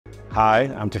Hi,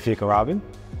 I'm Toufic Arabi.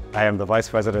 I am the Vice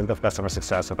President of Customer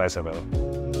Success at Isovalent.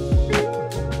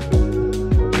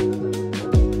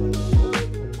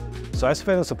 So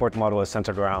Isovalent's support model is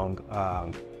centered around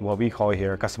what we call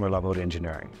here customer level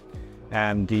engineering.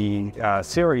 And the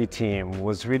CRE team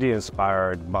was really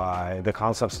inspired by the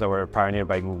concepts that were pioneered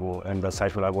by Google in the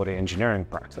site reliability engineering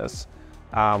practice.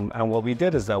 And what we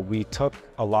did is that we took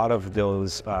a lot of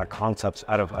those concepts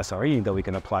out of SRE that we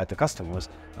can apply to customers,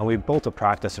 and we built a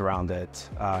practice around it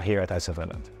here at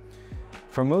Isovalent.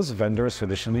 For most vendors,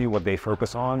 traditionally, what they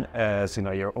focus on is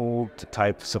your old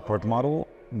type support model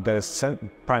that is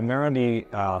primarily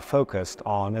focused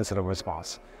on incident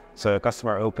response. So a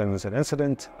customer opens an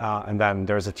incident, and then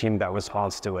there's a team that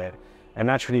responds to it. And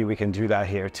naturally, we can do that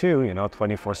here too,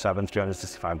 24/7,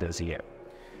 365 days a year.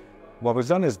 What we've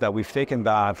done is that we've taken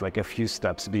that like a few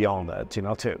steps beyond that,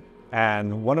 too.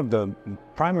 And one of the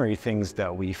primary things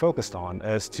that we focused on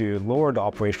is to lower the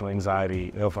operational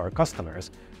anxiety of our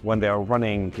customers when they are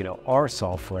running, our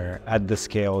software at the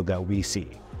scale that we see,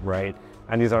 right?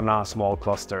 And these are not small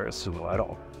clusters at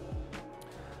all.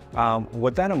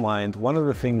 With that in mind, one of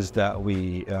the things that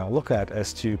we look at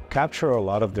is to capture a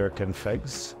lot of their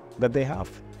configs that they have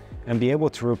and be able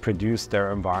to reproduce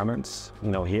their environments,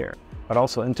 here, but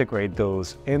also integrate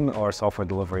those in our software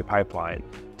delivery pipeline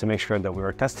to make sure that we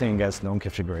are testing against known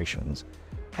configurations.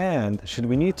 And should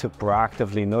we need to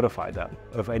proactively notify them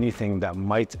of anything that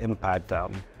might impact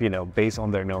them, based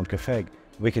on their known config,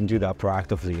 we can do that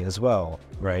proactively as well,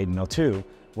 right? Too,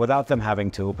 without them having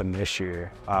to open an issue,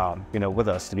 with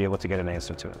us to be able to get an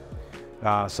answer to it.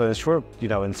 So in short,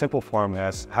 in simple form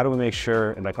is how do we make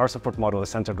sure, and like our support model is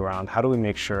centered around, how do we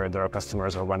make sure that our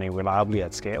customers are running reliably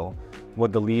at scale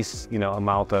with the least,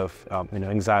 amount of,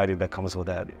 anxiety that comes with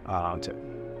that too.